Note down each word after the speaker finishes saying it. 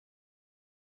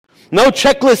No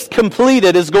checklist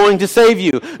completed is going to save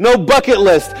you. No bucket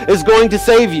list is going to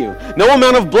save you. No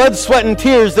amount of blood, sweat, and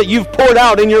tears that you've poured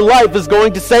out in your life is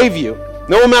going to save you.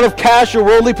 No amount of cash or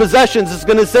worldly possessions is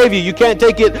going to save you. You can't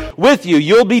take it with you.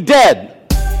 You'll be dead.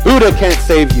 Buddha can't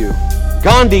save you.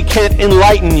 Gandhi can't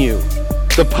enlighten you.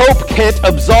 The Pope can't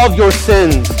absolve your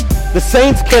sins. The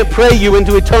saints can't pray you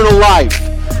into eternal life.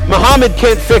 Muhammad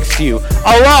can't fix you.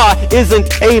 Allah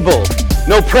isn't able.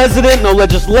 No president, no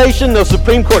legislation, no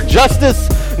Supreme Court justice,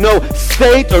 no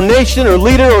state or nation or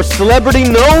leader or celebrity.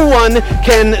 No one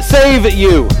can save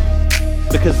you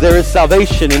because there is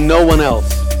salvation in no one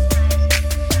else.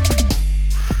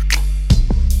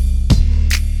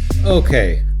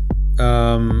 Okay,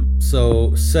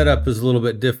 so setup is a little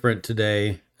bit different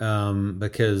today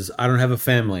because I don't have a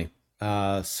family,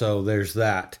 so there's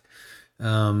that.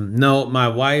 No, my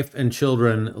wife and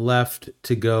children left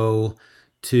to go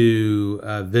to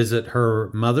visit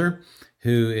her mother,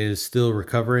 who is still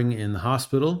recovering in the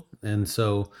hospital, and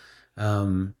so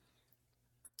I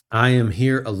am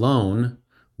here alone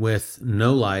with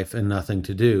no life and nothing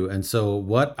to do. And so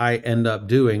what I end up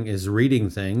doing is reading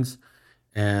things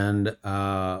and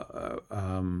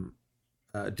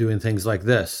doing things like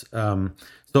this.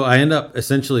 So I end up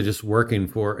essentially just working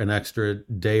for an extra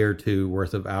day or two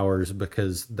worth of hours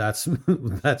because that's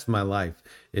my life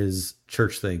is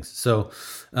church things. So,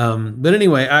 but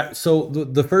anyway, so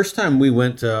the first time we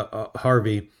went to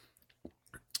Harvey,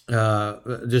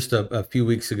 just a few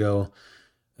weeks ago,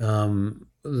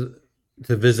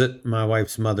 to visit my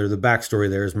wife's mother. The backstory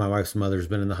there is my wife's mother's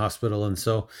been in the hospital, and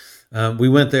so we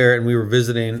went there and we were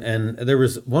visiting. And there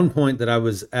was one point that I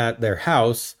was at their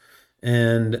house,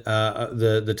 and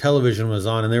the television was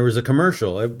on, and there was a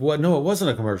commercial. No, it wasn't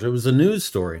a commercial. It was a news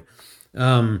story.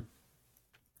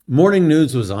 Morning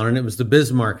news was on, and it was the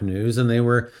Bismarck news, and they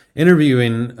were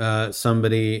interviewing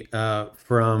somebody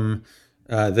from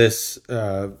this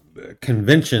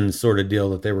convention sort of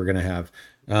deal that they were going to have,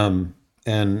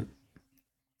 and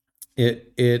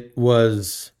it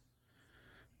was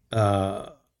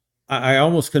I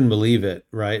almost couldn't believe it,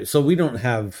 right? So we don't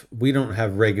have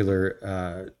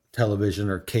regular television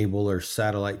or cable or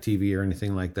satellite TV or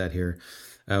anything like that here.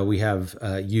 We have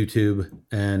YouTube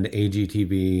and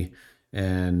AGTV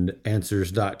and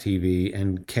Answers.tv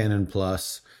and Canon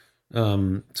Plus.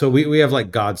 So we have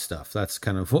like God stuff. That's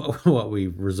kind of what we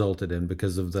resulted in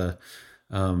because of the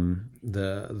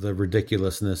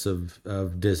ridiculousness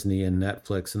of Disney and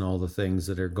Netflix and all the things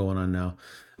that are going on now.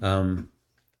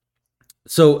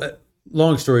 So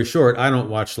long story short, I don't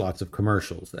watch lots of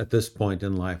commercials at this point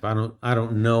in life. I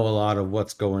don't know a lot of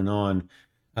what's going on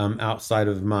outside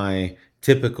of my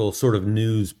typical sort of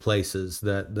news places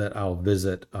that I'll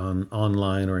visit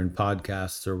online or in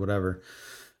podcasts or whatever.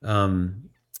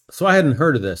 So I hadn't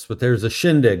heard of this, but there's a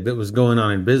shindig that was going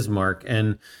on in Bismarck,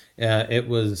 and it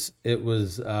was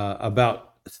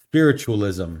about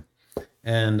spiritualism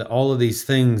and all of these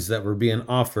things that were being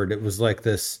offered. It was like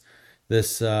this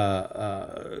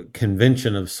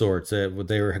convention of sorts. They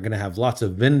were going to have lots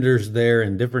of vendors there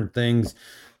and different things.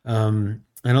 And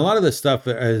a lot of this stuff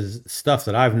is stuff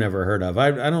that I've never heard of.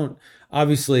 I don't,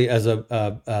 obviously, as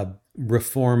a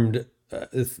Reformed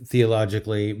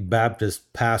theologically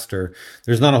Baptist pastor,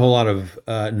 there's not a whole lot of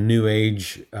New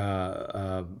Age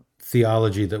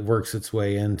theology that works its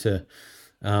way into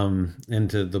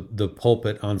the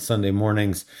pulpit on Sunday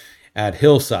mornings at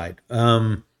Hillside.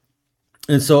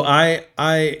 And so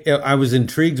I was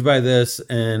intrigued by this,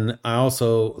 and I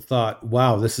also thought,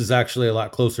 wow, this is actually a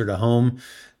lot closer to home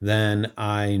than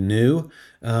I knew.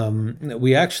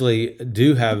 We actually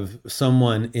do have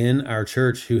someone in our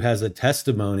church who has a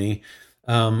testimony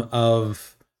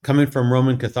of coming from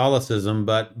Roman Catholicism,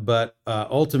 but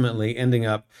ultimately ending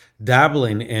up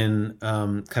dabbling in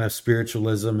kind of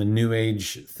spiritualism and New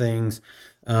Age things.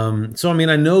 So, I mean,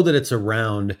 I know that it's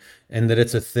around and that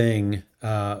it's a thing,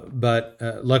 but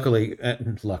luckily,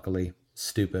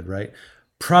 stupid, right?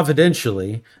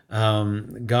 Providentially,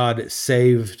 God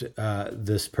saved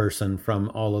this person from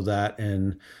all of that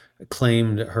and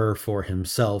claimed her for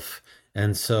himself.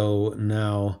 And so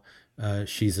now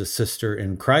she's a sister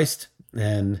in Christ,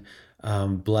 and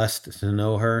blessed to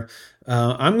know her.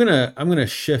 I'm gonna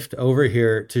shift over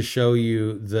here to show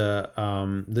you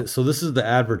so this is the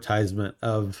advertisement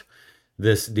of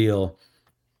this deal.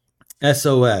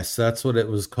 SOS, that's what it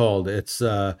was called. It's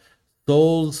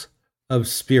Souls of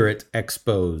Spirit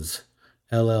Expos,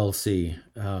 LLC.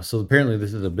 So apparently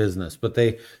this is a business, but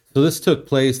so this took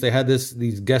place. They had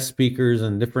these guest speakers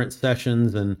and different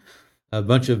sessions and a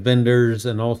bunch of vendors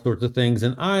and all sorts of things.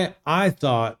 And I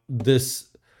thought this,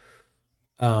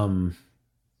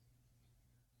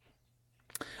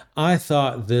 I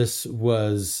thought this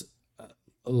was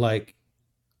like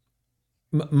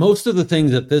most of the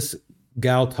things that this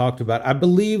gal talked about. I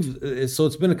believe so.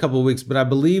 It's been a couple of weeks, but I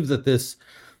believe that this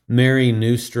Mary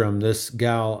Newstrom, this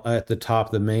gal at the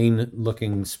top, the main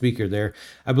looking speaker there,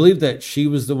 I believe that she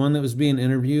was the one that was being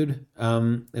interviewed,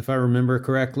 if I remember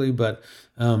correctly. But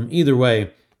either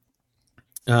way,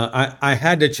 I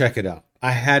had to check it out.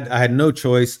 I had no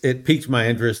choice. It piqued my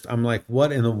interest. I'm like,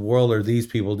 what in the world are these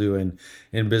people doing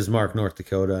in Bismarck, North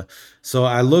Dakota? So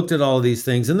I looked at all of these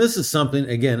things, and this is something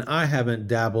again I haven't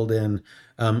dabbled in,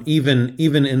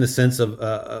 even in the sense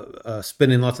of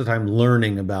spending lots of time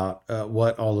learning about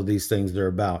what all of these things are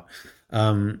about.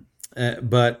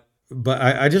 But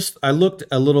I looked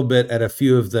a little bit at a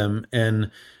few of them,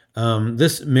 and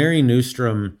this Mary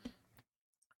Newstrom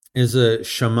is a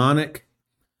shamanic.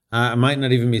 I might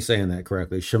not even be saying that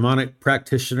correctly. Shamanic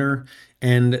practitioner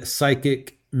and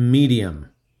psychic medium.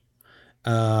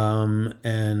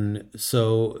 And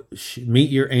so meet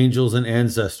your angels and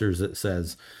ancestors, it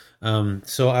says.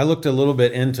 So I looked a little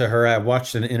bit into her. I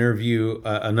watched an interview,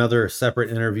 another separate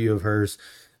interview of hers.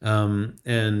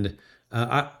 And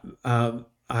I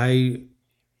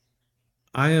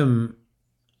am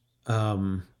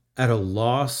at a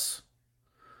loss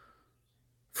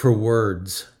for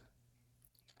words.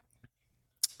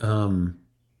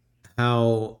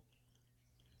 How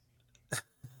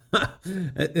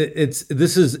it's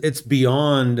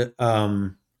beyond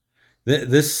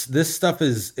this stuff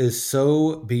is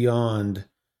so beyond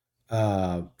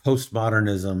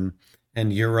postmodernism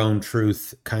and your own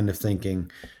truth kind of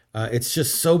thinking. It's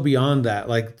just so beyond that.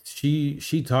 Like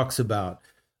she talks about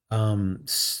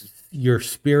your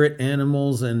spirit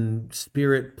animals and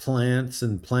spirit plants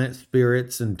and plant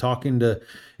spirits and talking to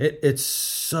it. It's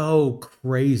so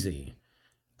crazy.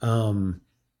 And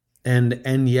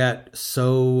yet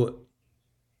so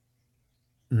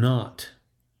not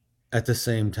at the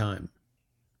same time.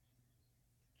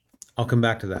 I'll come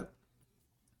back to that.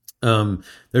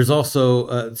 There's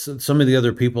also some of the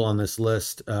other people on this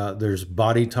list. There's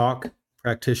Body Talk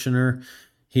practitioner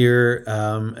here,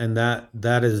 and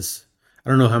that is, I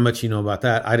don't know how much you know about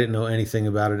that. I didn't know anything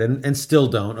about it, and still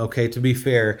don't. Okay, to be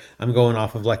fair, I'm going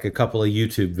off of like a couple of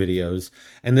YouTube videos,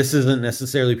 and this isn't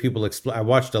necessarily people I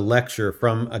watched a lecture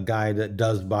from a guy that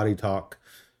does Body Talk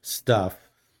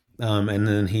stuff, and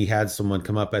then he had someone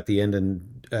come up at the end and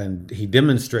he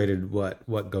demonstrated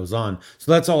what goes on.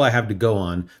 So that's all I have to go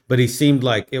on. But he seemed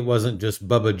like it wasn't just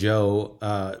Bubba Joe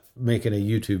making a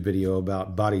YouTube video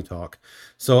about Body Talk.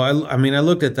 So I mean, I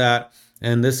looked at that,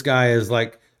 and this guy is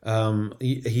like,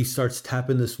 he starts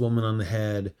tapping this woman on the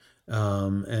head,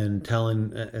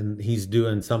 and he's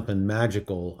doing something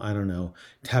magical. I don't know,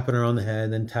 tapping her on the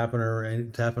head, then tapping her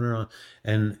on,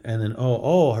 and then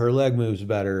her leg moves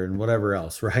better and whatever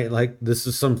else, right? Like this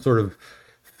is some sort of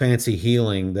fancy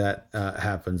healing that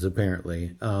happens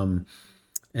apparently.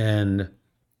 And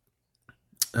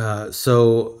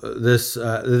so this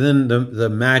then the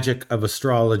magic of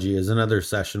astrology is another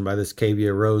session by this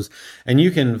Kavia Rose, and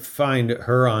you can find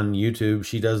her on YouTube.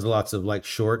 She does lots of like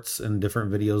shorts and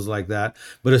different videos like that.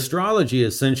 But astrology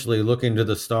is essentially looking to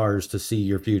the stars to see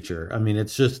your future. I mean,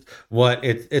 it's just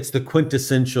it's the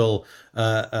quintessential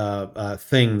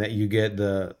thing that you get.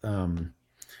 The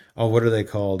what are they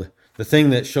called? The thing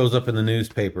that shows up in the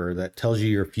newspaper that tells you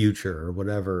your future or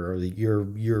whatever, or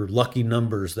your lucky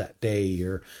numbers that day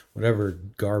or whatever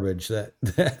garbage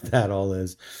that all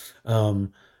is.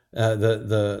 The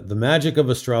magic of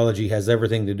astrology has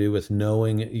everything to do with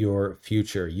knowing your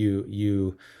future.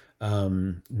 You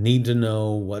need to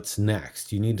know what's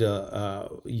next. You need to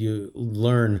you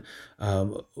learn.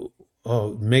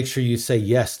 Make sure you say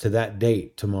yes to that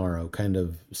date tomorrow, kind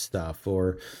of stuff,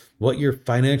 or what your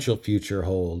financial future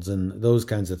holds, and those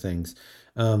kinds of things.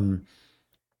 And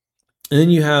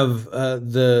then you have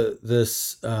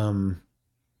this I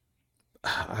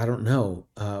don't know,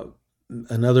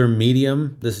 another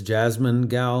medium. This Jasmine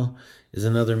gal is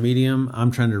another medium.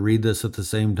 I'm trying to read this at the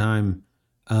same time.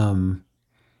 A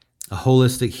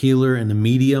holistic healer and a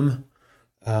medium.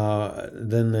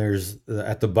 Then there's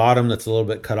at the bottom that's a little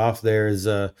bit cut off. There is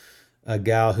a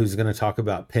gal who's going to talk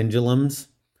about pendulums.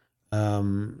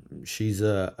 She's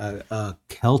a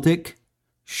Celtic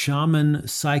shaman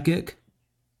psychic.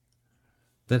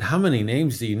 That how many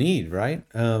names do you need, right?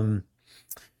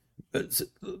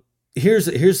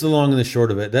 Here's the long and the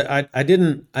short of it. That I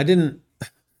didn't.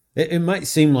 It might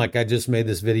seem like I just made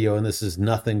this video and this is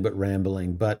nothing but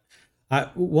rambling, but I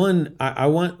want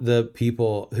the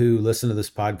people who listen to this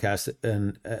podcast,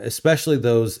 and especially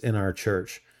those in our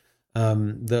church,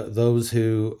 those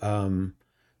who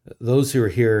those who are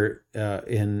here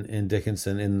in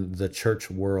Dickinson, in the church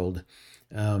world,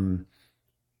 um,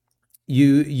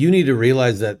 you need to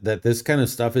realize that this kind of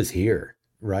stuff is here,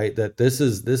 right? That this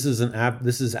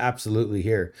is absolutely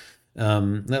here.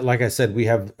 Like I said, we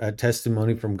have a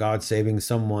testimony from God saving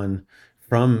someone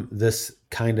from this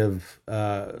kind of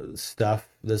stuff,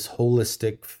 this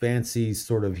holistic, fancy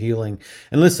sort of healing.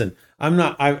 And listen, I'm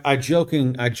not. I joke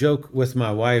with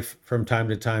my wife from time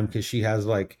to time because she has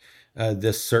like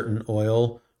this certain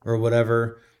oil or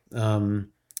whatever, and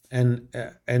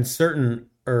certain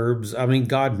herbs. I mean,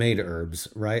 God made herbs,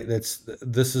 right?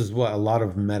 This is what a lot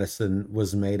of medicine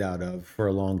was made out of for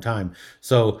a long time.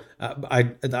 So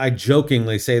I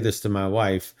jokingly say this to my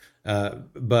wife,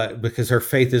 but because her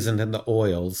faith isn't in the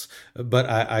oils, but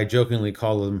I jokingly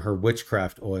call them her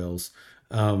witchcraft oils.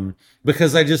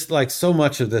 Because I just like so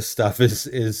much of this stuff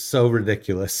is so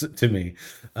ridiculous to me,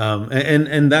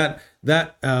 and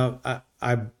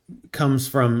I comes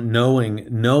from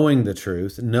knowing the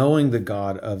truth, knowing the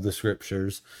God of the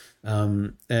Scriptures,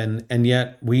 and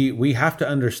yet we have to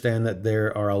understand that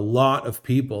there are a lot of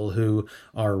people who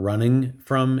are running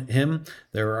from Him.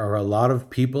 There are a lot of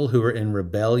people who are in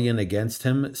rebellion against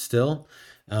Him still.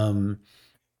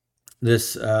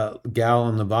 This gal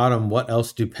on the bottom, what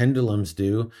else do pendulums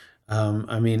do?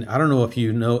 I mean, I don't know if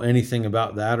you know anything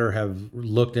about that or have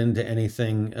looked into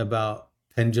anything about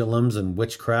pendulums and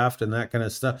witchcraft and that kind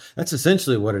of stuff. That's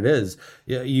essentially what it is.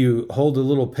 You hold a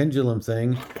little pendulum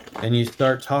thing and you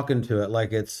start talking to it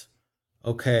like it's,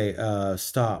 okay,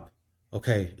 stop.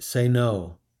 Okay, say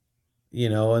no.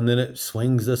 And then it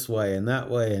swings this way and that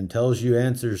way and tells you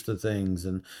answers to things.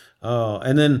 And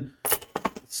then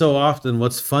so often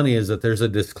what's funny is that there's a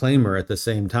disclaimer at the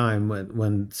same time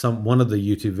when one of the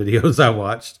YouTube videos I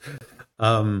watched,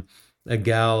 a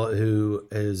gal who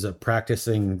is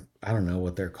practicing, I don't know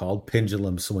what they're called,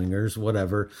 pendulum swingers,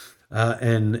 whatever,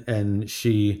 and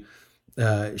she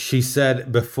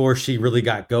said before she really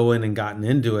got going and gotten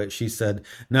into it, she said,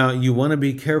 now you want to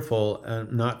be careful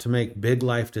not to make big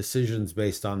life decisions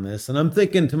based on this. And I'm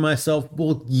thinking to myself,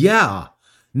 well, yeah,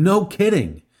 no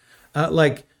kidding.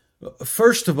 Like,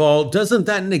 first of all, doesn't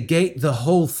that negate the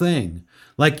whole thing?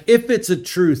 Like, if it's a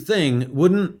true thing,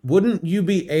 wouldn't you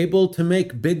be able to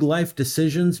make big life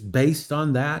decisions based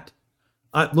on that?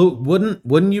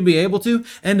 Wouldn't you be able to?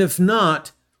 And if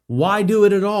not, why do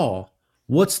it at all?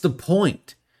 What's the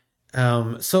point?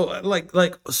 So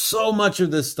like so much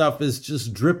of this stuff is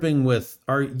just dripping with,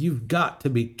 you've got to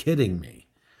be kidding me.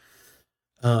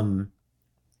 And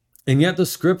yet the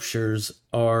scriptures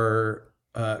are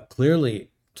clearly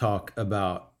talk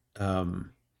about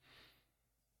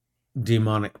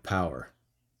demonic power.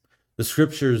 The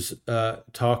scriptures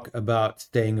talk about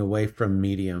staying away from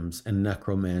mediums and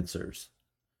necromancers.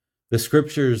 The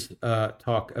scriptures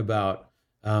talk about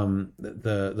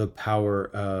the power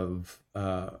of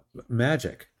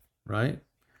magic, right?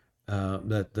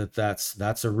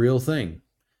 That's a real thing,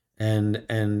 and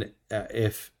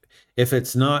if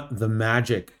it's not the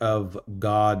magic of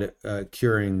God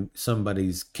curing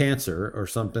somebody's cancer or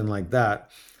something like that,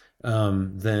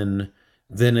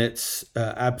 then it's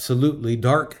absolutely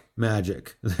dark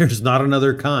magic. There's not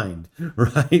another kind,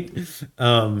 right?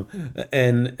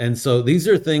 And so these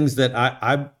are things that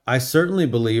I certainly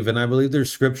believe, and I believe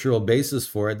there's scriptural basis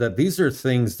for it, that these are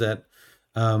things that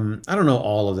I don't know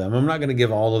all of them. I'm not going to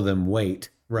give all of them weight,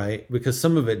 right? Because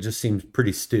some of it just seems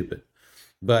pretty stupid.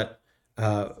 But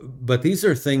these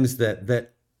are things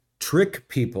that trick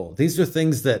people. These are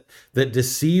things that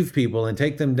deceive people and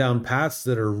take them down paths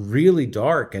that are really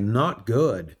dark and not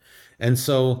good. And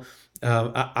so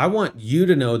I want you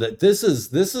to know that this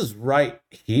is right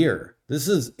here. This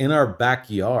is in our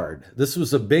backyard. This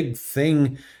was a big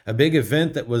thing, a big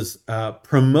event that was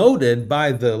promoted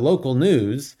by the local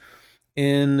news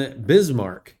in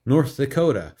Bismarck, North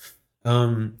Dakota.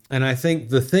 And I think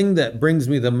the thing that brings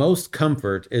me the most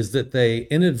comfort is that they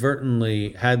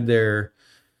inadvertently had their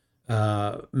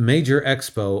major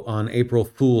expo on April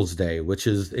Fool's Day, which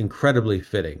is incredibly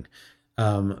fitting.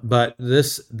 But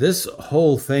this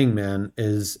whole thing, man,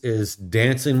 is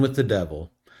dancing with the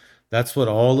devil. That's what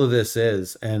all of this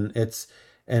is, and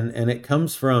it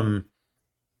comes from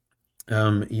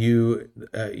you.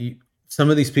 Some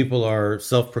of these people are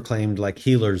self-proclaimed like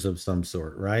healers of some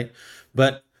sort, right?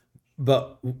 But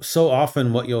so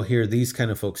often what you'll hear these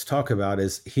kind of folks talk about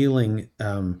is healing.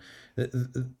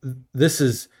 This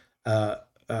is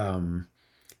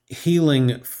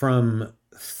healing from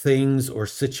things or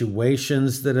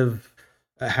situations that have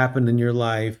happened in your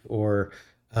life, or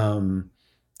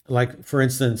like, for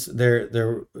instance,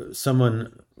 there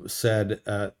someone said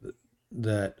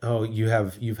oh,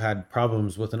 you've had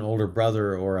problems with an older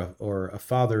brother or a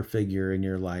father figure in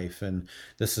your life, and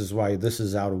this is why this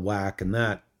is out of whack, and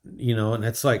that, and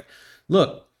it's like,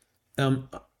 look, um,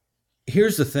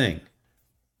 here's the thing.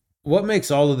 What makes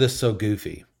all of this so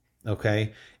goofy,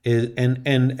 okay, is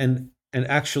and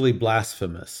actually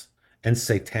blasphemous and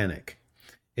satanic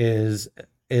is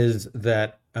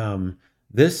that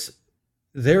this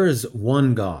there is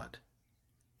one God.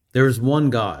 There is one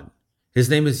God. His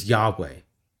name is Yahweh.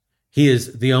 He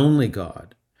is the only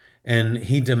God. And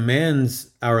he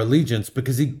demands our allegiance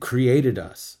because he created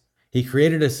us. He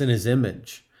created us in his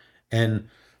image. And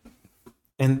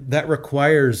that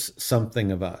requires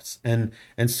something of us. And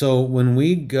so when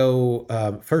we go,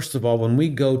 first of all, when we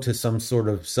go to some sort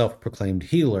of self-proclaimed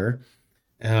healer,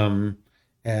 um,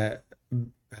 uh,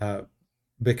 uh,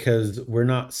 because we're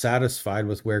not satisfied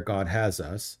with where God has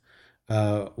us,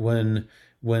 when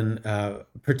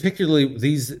particularly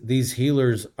these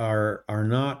healers are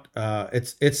not,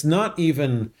 it's not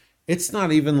even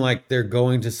like they're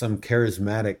going to some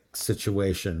charismatic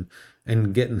situation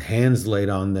and getting hands laid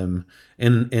on them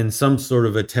in some sort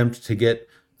of attempt to get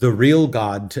the real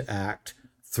God to act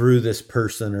through this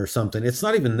person or something. It's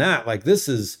not even that. Like, this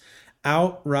is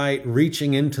outright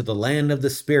reaching into the land of the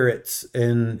spirits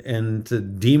and to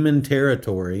demon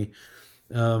territory,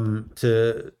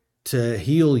 to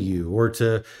heal you or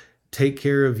to take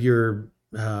care of your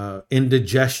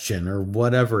indigestion or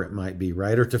whatever it might be,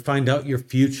 right? Or to find out your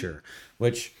future,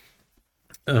 which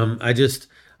I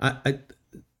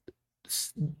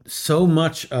so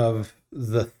much of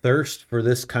the thirst for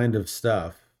this kind of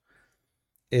stuff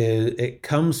it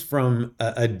comes from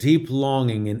a deep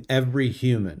longing in every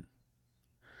human,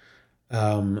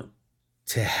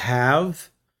 to have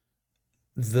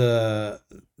the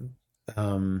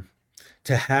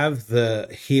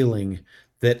healing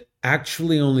that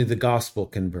actually only the gospel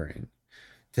can bring,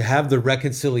 to have the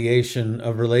reconciliation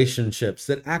of relationships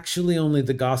that actually only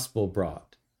the gospel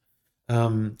brought,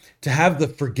 to have the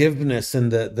forgiveness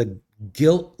and the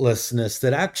guiltlessness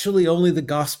that actually only the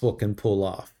gospel can pull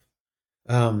off,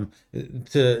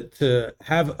 to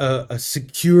have a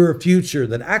secure future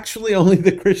that actually only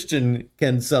the Christian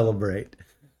can celebrate.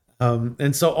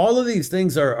 And so all of these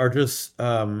things are just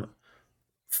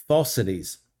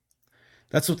falsities.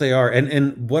 That's what they are.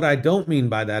 And what I don't mean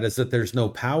by that is that there's no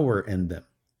power in them.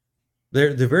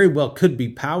 There very well could be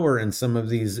power in some of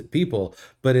these people,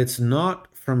 but it's not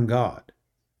from God.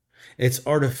 It's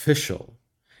artificial.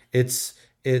 It's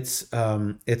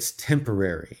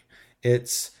temporary.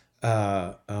 It's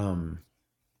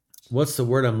what's the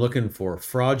word I'm looking for?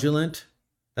 Fraudulent?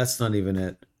 That's not even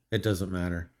it. It doesn't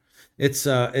matter. It's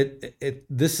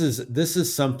this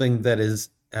is something that is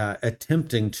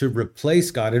attempting to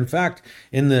replace God. In fact,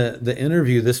 in the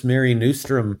interview, this Mary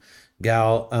Newstrom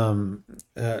gal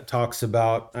talks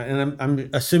about, and I'm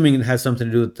assuming it has something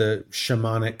to do with the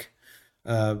shamanic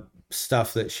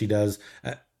stuff that she does.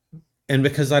 And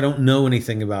because I don't know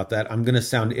anything about that, I'm going to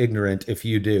sound ignorant if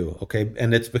you do, okay?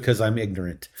 And it's because I'm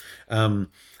ignorant. And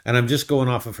I'm just going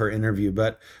off of her interview,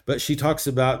 but she talks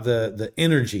about the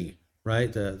energy,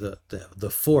 right? The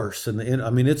force and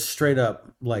it's straight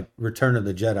up like Return of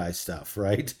the Jedi stuff,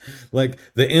 right? Like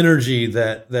the energy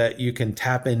that you can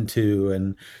tap into,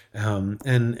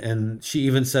 and she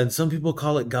even said some people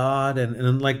call it God, and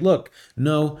I'm like, look,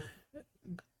 no,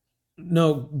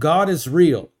 God is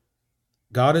real.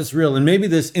 God is real. And maybe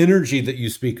this energy that you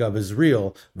speak of is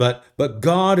real, but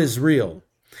God is real.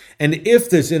 And if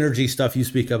this energy stuff you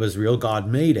speak of is real, God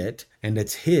made it and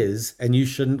it's his, and you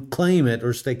shouldn't claim it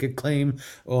or stake a claim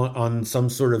on some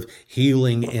sort of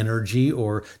healing energy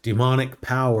or demonic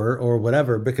power or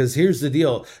whatever. Because here's the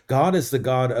deal. God is the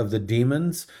God of the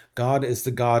demons. God is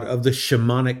the God of the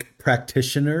shamanic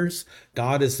practitioners.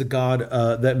 God is the God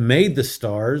that made the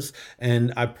stars.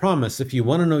 And I promise, if you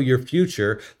want to know your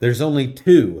future, there's only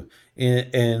two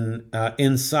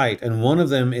in sight, and one of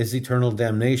them is eternal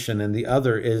damnation, and the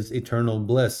other is eternal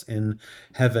bliss in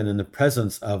heaven in the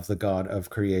presence of the God of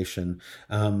creation.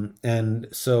 And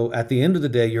so at the end of the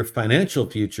day, your financial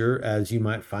future, as you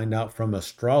might find out from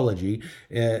astrology,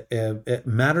 it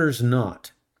matters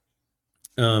not.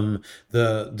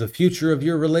 The future of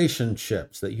your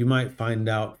relationships that you might find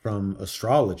out from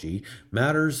astrology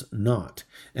matters not.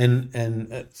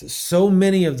 And so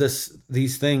many of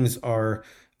these things are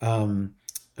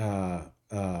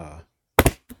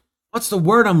what's the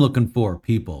word I'm looking for,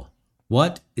 people?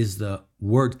 What is the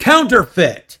word?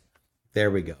 Counterfeit.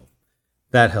 There we go.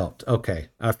 That helped. Okay,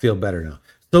 I feel better now.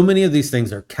 So many of these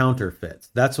things are counterfeits.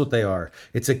 That's what they are.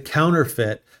 It's a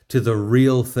counterfeit to the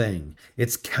real thing.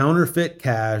 It's counterfeit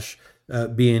cash,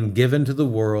 being given to the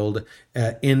world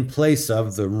in place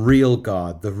of the real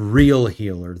God, the real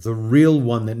healer, the real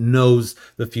one that knows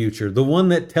the future, the one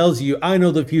that tells you, I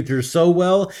know the future so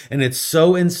well and it's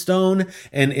so in stone.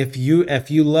 And if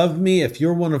you love me, if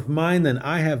you're one of mine, then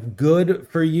I have good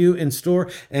for you in store.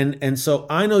 And so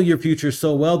I know your future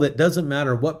so well that it doesn't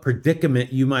matter what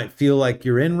predicament you might feel like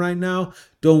you're in right now.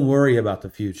 Don't worry about the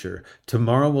future.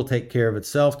 Tomorrow will take care of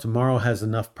itself. Tomorrow has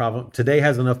enough problems. Today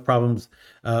has enough problems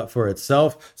for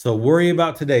itself. So worry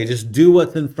about today. Just do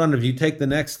what's in front of you. Take the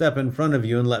next step in front of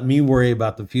you and let me worry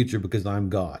about the future because I'm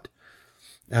God.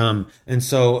 And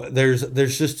so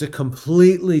there's just a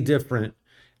completely different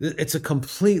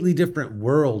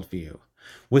worldview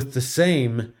with the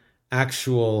same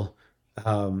actual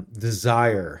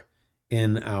desire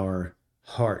in our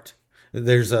heart.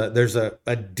 There's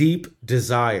a deep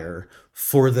desire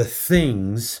for the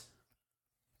things,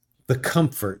 the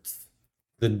comforts,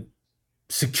 the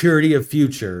security of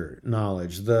future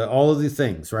knowledge, all of the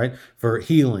things, right? For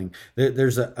healing.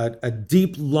 There's a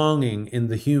deep longing in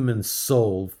the human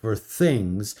soul for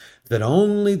things that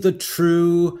only the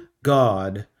true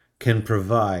God can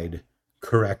provide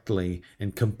correctly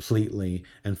and completely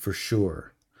and for sure.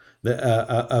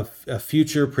 A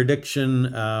future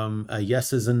prediction, a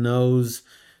yeses and nos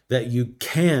that you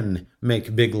can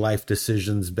make big life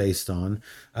decisions based on.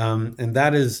 And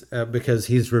that is because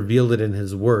he's revealed it in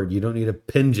his word. You don't need a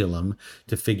pendulum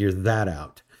to figure that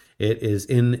out. It is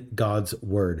in God's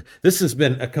word. This has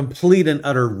been a complete and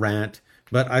utter rant,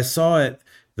 but I saw it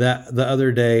that the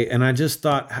other day and I just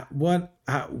thought,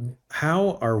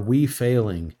 how are we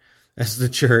failing as the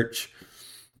church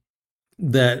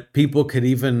that people could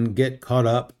even get caught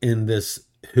up in this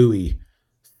hooey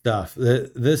stuff?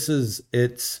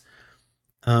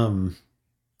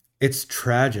 It's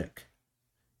tragic.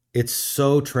 It's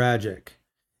so tragic.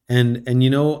 And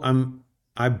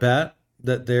I bet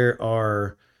that there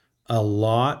are a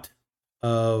lot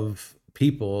of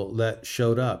people that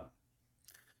showed up.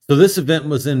 So this event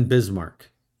was in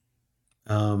Bismarck.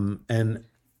 And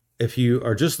if you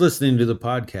are just listening to the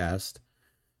podcast,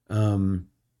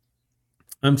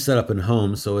 I'm set up in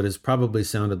home, so it has probably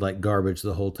sounded like garbage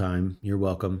the whole time. You're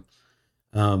welcome.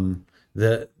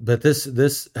 But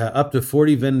this up to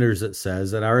 40 vendors, it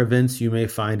says, at our events you may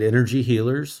find energy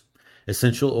healers,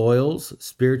 essential oils,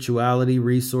 spirituality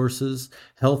resources,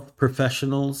 health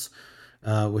professionals,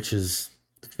 which is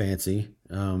fancy,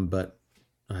 but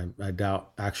I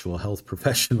doubt actual health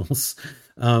professionals,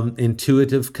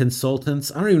 intuitive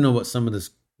consultants. I don't even know what some of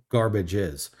this garbage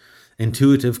is.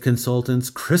 Intuitive consultants,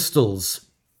 crystals.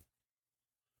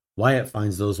 Wyatt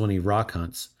finds those when he rock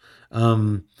hunts.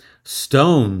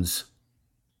 Stones.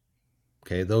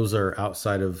 Okay, those are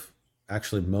outside of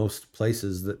actually most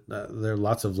places that there are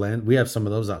lots of land. We have some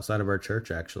of those outside of our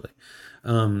church, actually.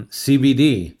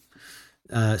 CBD,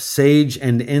 sage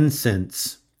and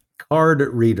incense, card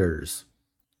readers,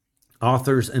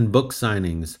 authors and book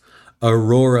signings,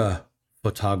 aurora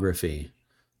photography.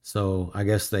 So I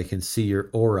guess they can see your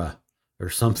aura or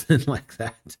something like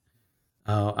that.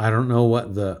 I don't know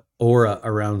what the aura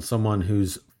around someone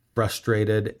who's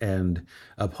frustrated and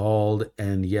appalled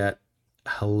and yet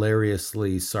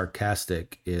hilariously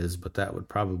sarcastic is, but that would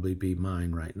probably be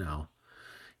mine right now.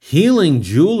 Healing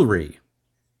jewelry.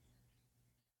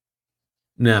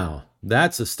 Now,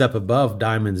 that's a step above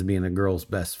diamonds being a girl's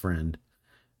best friend.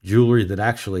 Jewelry that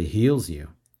actually heals you.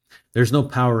 There's no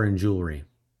power in jewelry.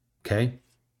 Okay?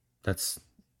 That's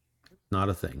not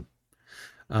a thing.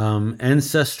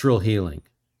 Ancestral healing.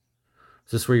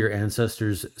 Is this where your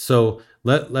ancestors? So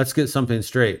let's get something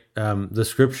straight. The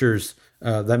scriptures,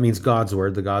 that means God's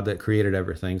word, the God that created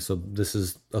everything. So this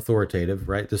is authoritative,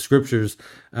 right? The scriptures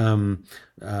are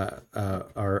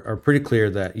pretty clear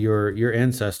that your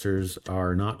ancestors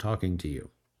are not talking to you.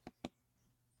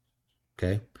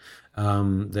 Okay,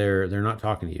 they're not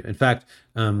talking to you. In fact,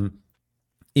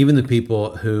 even the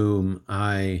people whom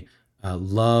I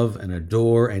love and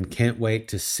adore and can't wait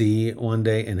to see one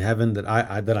day in heaven that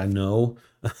I know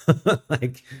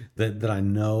like that I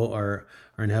know are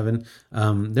in heaven,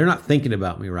 they're not thinking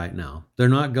about me right now. They're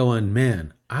not going,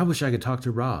 man, I wish I could talk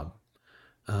to Rob.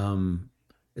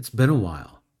 It's been a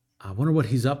while. I wonder what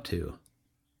he's up to.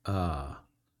 I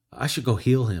should go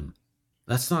heal him.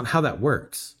 That's not how that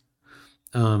works.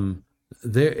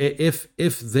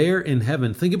 If they're in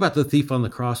heaven, think about the thief on the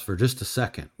cross for just a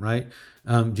second, right?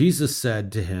 Jesus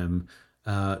said to him,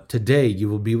 today you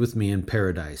will be with me in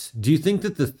paradise. Do you think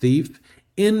that the thief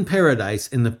in paradise,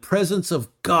 in the presence of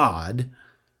God,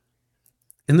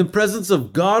 in the presence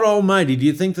of God Almighty, do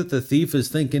you think that the thief is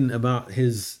thinking about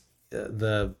his,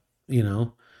 the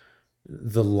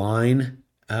line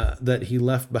that he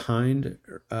left behind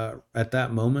at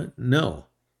that moment? No.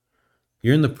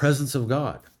 You're in the presence of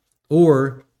God,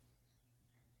 or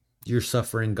you're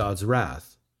suffering God's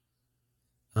wrath.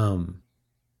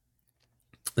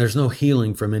 There's no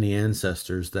healing from any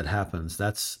ancestors that happens.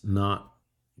 That's not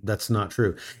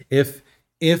true.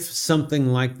 If something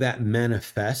like that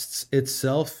manifests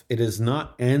itself, it is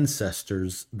not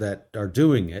ancestors that are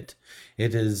doing it.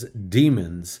 It is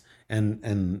demons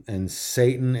and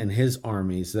Satan and his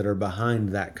armies that are behind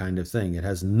that kind of thing. It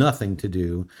has nothing to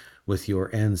do with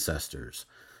your ancestors.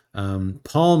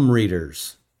 Palm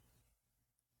readers.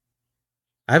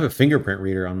 I have a fingerprint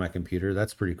reader on my computer.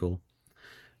 That's pretty cool.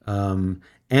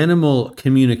 Animal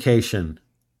communication.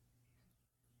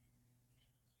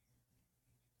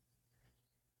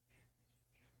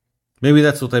 Maybe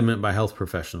that's what they meant by health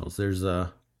professionals. There's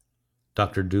a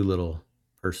Dr. Doolittle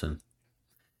person.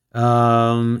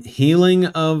 Healing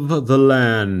of the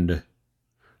land.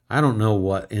 I don't know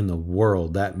what in the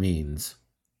world that means.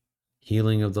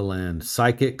 Healing of the land.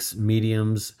 Psychics,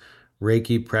 mediums,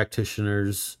 Reiki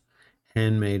practitioners,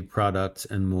 handmade products,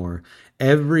 and more.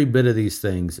 Every bit of these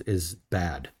things is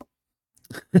bad.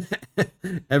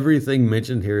 Everything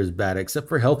mentioned here is bad, except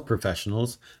for health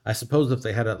professionals. I suppose if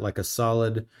they had a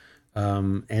solid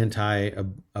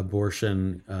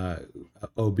anti-abortion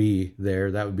OB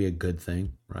there, that would be a good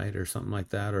thing, right? Or something like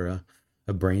that, or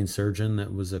a brain surgeon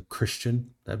that was a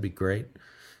Christian. That'd be great.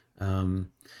 But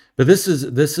this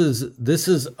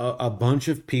is a bunch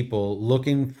of people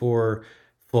looking for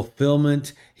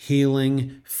fulfillment,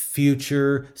 healing,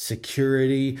 future,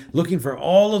 security, looking for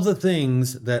all of the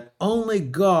things that only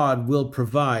God will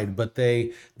provide, but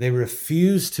they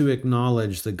refuse to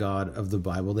acknowledge the God of the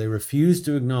Bible. They refuse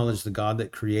to acknowledge the God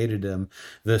that created them.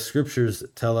 The scriptures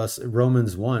tell us,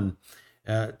 Romans 1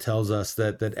 tells us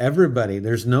that everybody,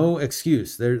 there's no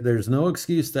excuse. There's no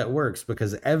excuse that works,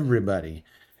 because everybody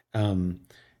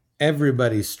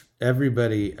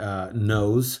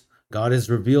knows God has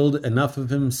revealed enough of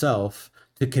himself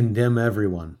to condemn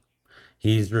everyone.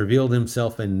 He's revealed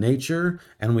himself in nature,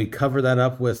 and we cover that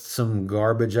up with some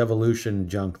garbage evolution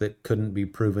junk that couldn't be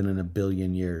proven in 1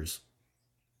 billion years.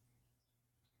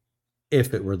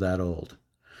 If it were that old.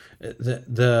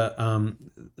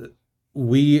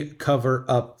 We cover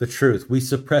up the truth. We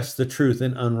suppress the truth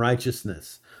in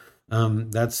unrighteousness.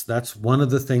 That's one of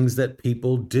the things that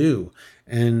people do.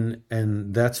 And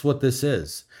that's what this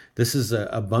is. This is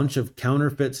a bunch of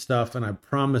counterfeit stuff. And I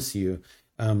promise you,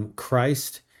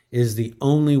 Christ is the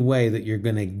only way that you're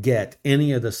going to get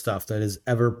any of the stuff that is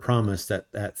ever promised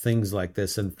at things like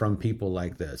this and from people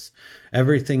like this.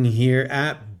 Everything here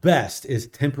at best is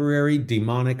temporary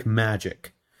demonic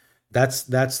magic. That's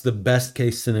the best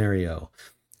case scenario.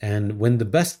 And when the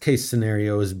best case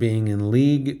scenario is being in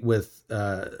league with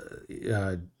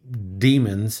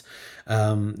demons,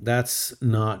 that's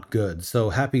not good.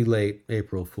 So happy late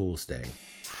April Fool's Day.